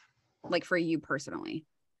conversations, like for you personally?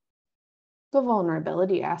 The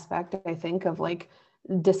vulnerability aspect, I think, of like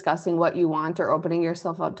discussing what you want or opening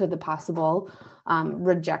yourself up to the possible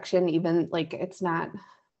rejection. Even like it's not,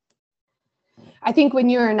 I think when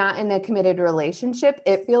you're not in a committed relationship,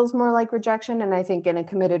 it feels more like rejection. And I think in a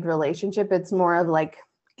committed relationship, it's more of like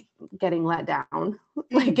getting let down.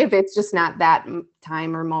 Like if it's just not that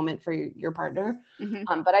time or moment for your partner.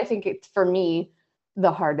 But I think it's, for me,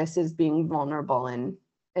 the hardest is being vulnerable and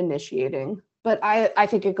initiating. But I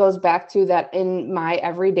think it goes back to that in my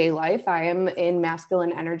everyday life, I am in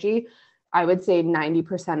masculine energy, I would say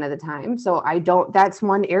 90% of the time. So that's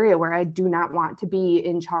one area where I do not want to be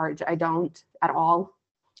in charge. I don't at all.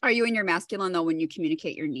 Are you in your masculine though when you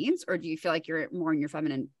communicate your needs, or do you feel like you're more in your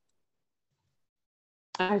feminine?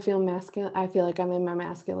 I feel masculine. I feel like I'm in my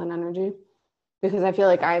masculine energy because I feel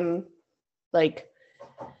like I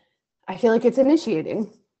feel like it's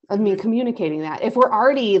initiating of me communicating that. If we're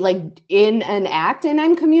already like in an act and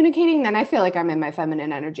I'm communicating, then I feel like I'm in my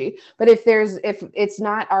feminine energy. But if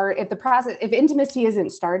intimacy isn't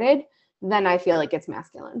started, then I feel like it's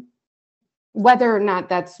masculine. Whether or not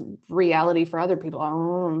that's reality for other people, I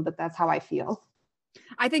don't know, but that's how I feel.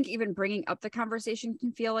 I think even bringing up the conversation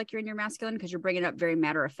can feel like you're in your masculine because you're bringing it up very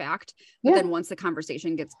matter of fact. But then once the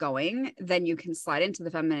conversation gets going, then you can slide into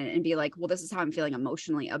the feminine and be like, well, this is how I'm feeling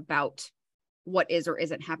emotionally about what is or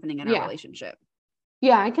isn't happening in our relationship.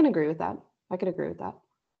 Yeah, I can agree with that.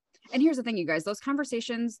 And here's the thing, you guys, those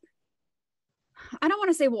conversations, I don't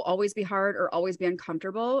want to say will always be hard or always be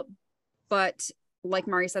uncomfortable, but like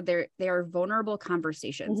Mari said, they are vulnerable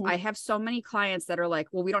conversations. I have so many clients that are like,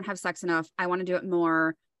 well, we don't have sex enough. I want to do it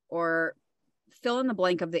more, or fill in the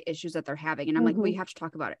blank of the issues that they're having. And I'm like, we have to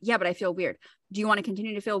talk about it. Yeah, but I feel weird. Do you want to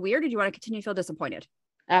continue to feel weird, or do you want to continue to feel disappointed?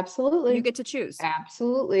 Absolutely. You get to choose.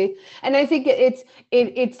 Absolutely. And I think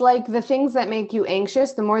it's like the things that make you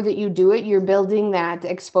anxious, the more that you do it, you're building that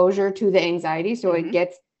exposure to the anxiety. So it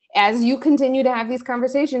gets, as you continue to have these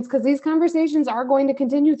conversations, because these conversations are going to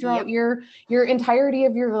continue throughout your entirety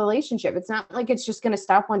of your relationship. It's not like it's just going to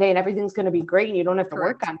stop one day and everything's going to be great and you don't have to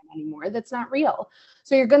work on it anymore. That's not real.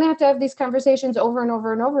 So you're going to have these conversations over and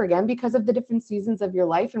over and over again because of the different seasons of your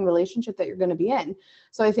life and relationship that you're going to be in.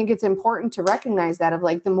 So I think it's important to recognize that of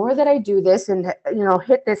like, the more that I do this and,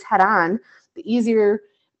 hit this head on, the easier,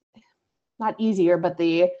 not easier, but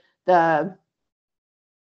the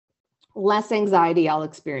less anxiety I'll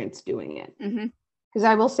experience doing it. Because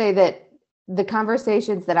I will say that the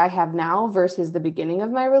conversations that I have now versus the beginning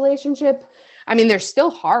of my relationship, I mean, they're still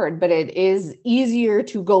hard, but it is easier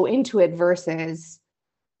to go into it versus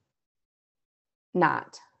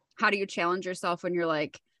not. How do you challenge yourself when you're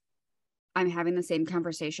like, I'm having the same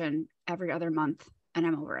conversation every other month and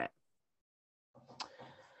I'm over it.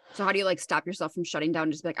 So how do you like stop yourself from shutting down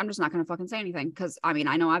and just be like, I'm just not going to fucking say anything? Cause I mean,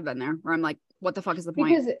 I know I've been there where I'm like, what the fuck is the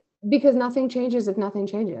point? Because nothing changes if nothing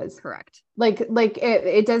changes. Correct. Like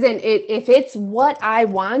it doesn't, if it's what I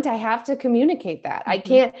want, I have to communicate that. I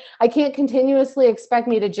can't continuously expect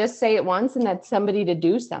me to just say it once and that somebody to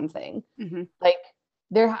do something. Like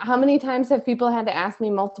how many times have people had to ask me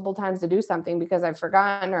multiple times to do something because I've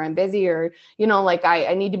forgotten or I'm busy or, like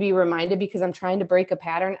I need to be reminded because I'm trying to break a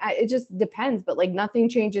pattern. It just depends, but like nothing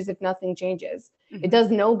changes if nothing changes. It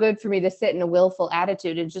does no good for me to sit in a willful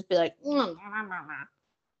attitude and just be like,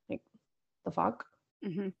 like the fuck.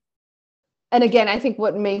 And again, I think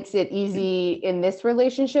what makes it easy in this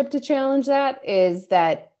relationship to challenge that is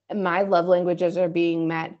that my love languages are being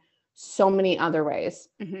met so many other ways.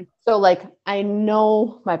 So like, I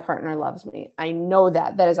know my partner loves me. I know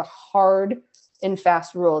that is a hard and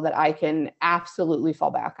fast rule that I can absolutely fall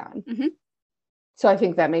back on. So I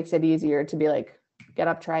think that makes it easier to be like, get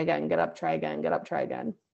up, try again, get up, try again, get up, try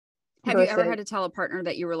again. Have you ever had to tell a partner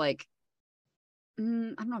that you were like, I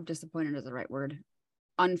don't know if disappointed is the right word,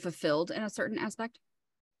 unfulfilled in a certain aspect?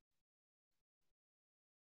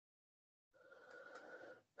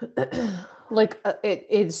 Like it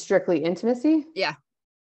is strictly intimacy? Yeah.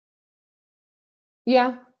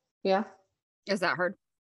 Is that hard?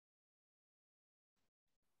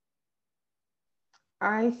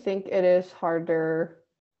 I think it is harder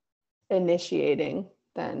initiating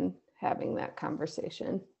than having that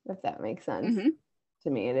conversation, if that makes sense. To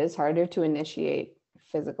me, it is harder to initiate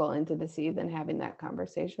physical intimacy than having that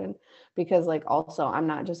conversation, because like also I'm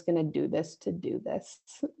not just going to do this to do this.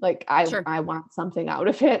 Like I want something out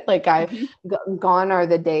of it. Like gone are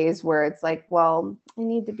the days where it's like, well, I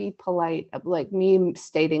need to be polite. Like me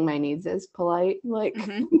stating my needs is polite. Like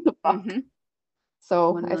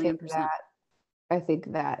so 1,000,000%. I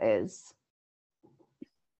think that is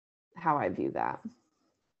how I view that.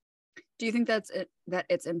 Do you think that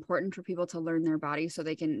it's important for people to learn their body so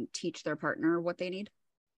they can teach their partner what they need?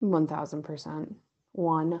 1,000%.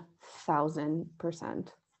 1,000%.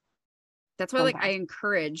 That's why, like, I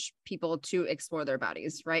encourage people to explore their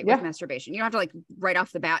bodies, right? With masturbation. You don't have to, like, right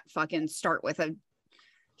off the bat fucking start with a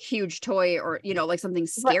huge toy or, like something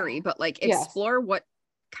scary, but like explore what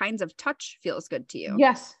kinds of touch feels good to you.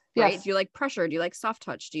 Yes. Right? Do you like pressure? Do you like soft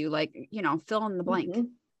touch? Do you like, fill in the blank?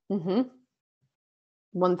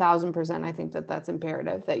 1,000%. I think that's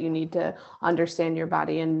imperative, that you need to understand your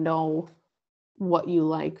body and know what you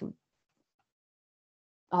like.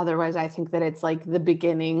 Otherwise, I think that it's like the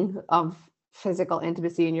beginning of physical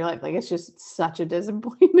intimacy in your life. Like, it's just such a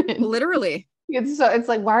disappointment. Literally. It's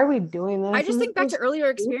like, why are we doing this? I just think back to earlier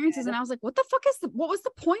experiences and I was like, what was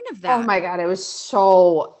the point of that? Oh my God. It was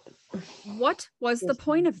so. What was the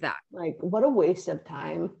point of that? Like, what a waste of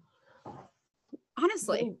time.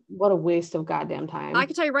 Honestly, what a waste of goddamn time. I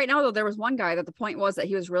can tell you right now, though, there was one guy that the point was that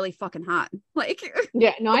he was really fucking hot. Like,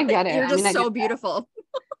 yeah, no, I get it. You're just so beautiful.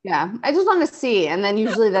 Yeah, I just want to see. And then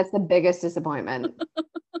usually that's the biggest disappointment.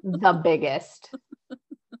 The biggest.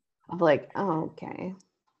 I'm like, oh, okay.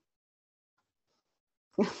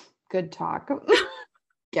 Good talk.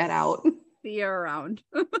 Get out. See you around.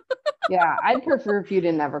 Yeah, I'd prefer if you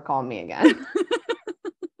didn't ever call me again.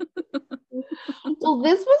 Well,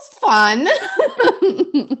 this was fun.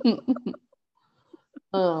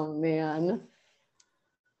 Oh, man.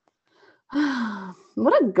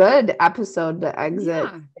 What a good episode to exit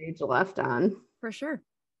Stage Left on. For sure.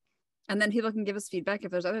 And then people can give us feedback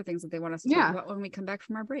if there's other things that they want us to talk about when we come back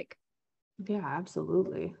from our break. Yeah,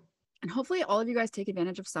 absolutely. And hopefully all of you guys take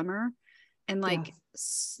advantage of summer and like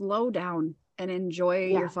slow down and enjoy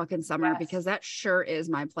your fucking summer, because that sure is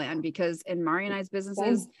my plan. Because in Mari and I's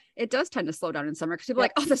businesses, it does tend to slow down in summer because people are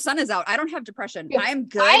like, oh, the sun is out. I don't have depression. I'm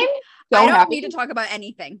good. I don't need to talk about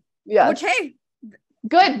anything. Yeah. Which, hey,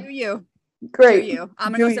 good. Do you. Great. Do you.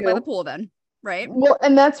 I'm going to go sit by the pool then. Right. Well,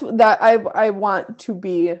 and that's that I want to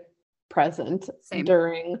be present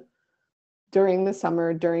during the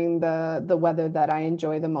summer, during the weather that I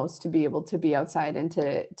enjoy the most, to be able to be outside and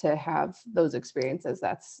to have those experiences.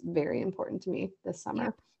 That's very important to me this summer.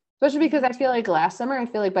 Yep. Especially because I feel like last summer, I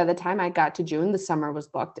feel like by the time I got to June, the summer was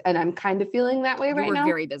booked, and I'm kind of feeling that way right now. You were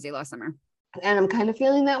very busy last summer. And I'm kind of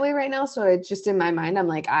feeling that way right now. So it's just in my mind, I'm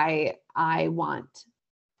like, I want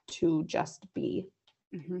to just be.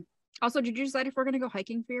 Mm-hmm. Also, did you decide if we're going to go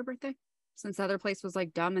hiking for your birthday? Since the other place was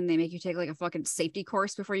like dumb and they make you take like a fucking safety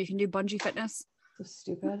course before you can do bungee fitness. So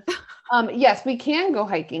stupid. Yes, we can go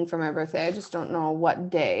hiking for my birthday. I just don't know what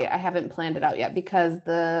day. I haven't planned it out yet, because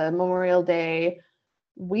the Memorial Day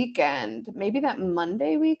weekend, maybe that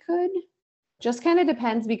Monday we could. Just kind of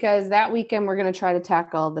depends, because that weekend we're going to try to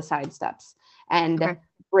tackle the side steps and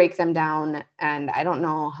break them down. And I don't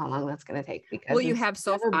know how long that's going to take. Because will you have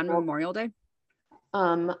Soph on Memorial Day?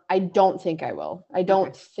 I don't think I will. I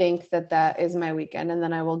don't think that is my weekend, and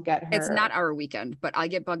then I will get her. It's not our weekend, but I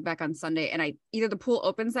get bugged back on Sunday, and either the pool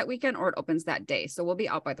opens that weekend or it opens that day, so we'll be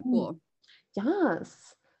out by the pool.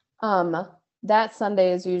 Yes. That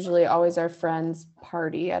Sunday is usually always our friend's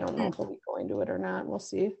party. I don't know if we'll be going to it or not. We'll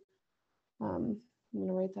see. I'm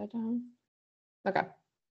gonna write that down. Okay.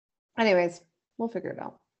 Anyways, we'll figure it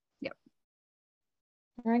out. Yep.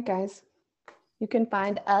 All right, guys. You can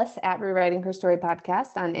find us at Rewriting Her Story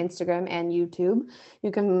Podcast on Instagram and YouTube.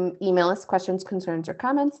 You can email us questions, concerns, or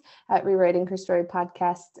comments at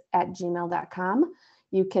rewritingherstorypodcast@gmail.com.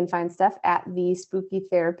 You can find Steph at The Spooky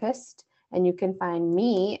Therapist, and you can find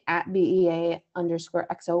me at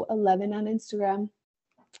BEA_XO11 on Instagram.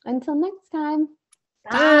 Until next time.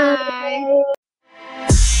 Bye.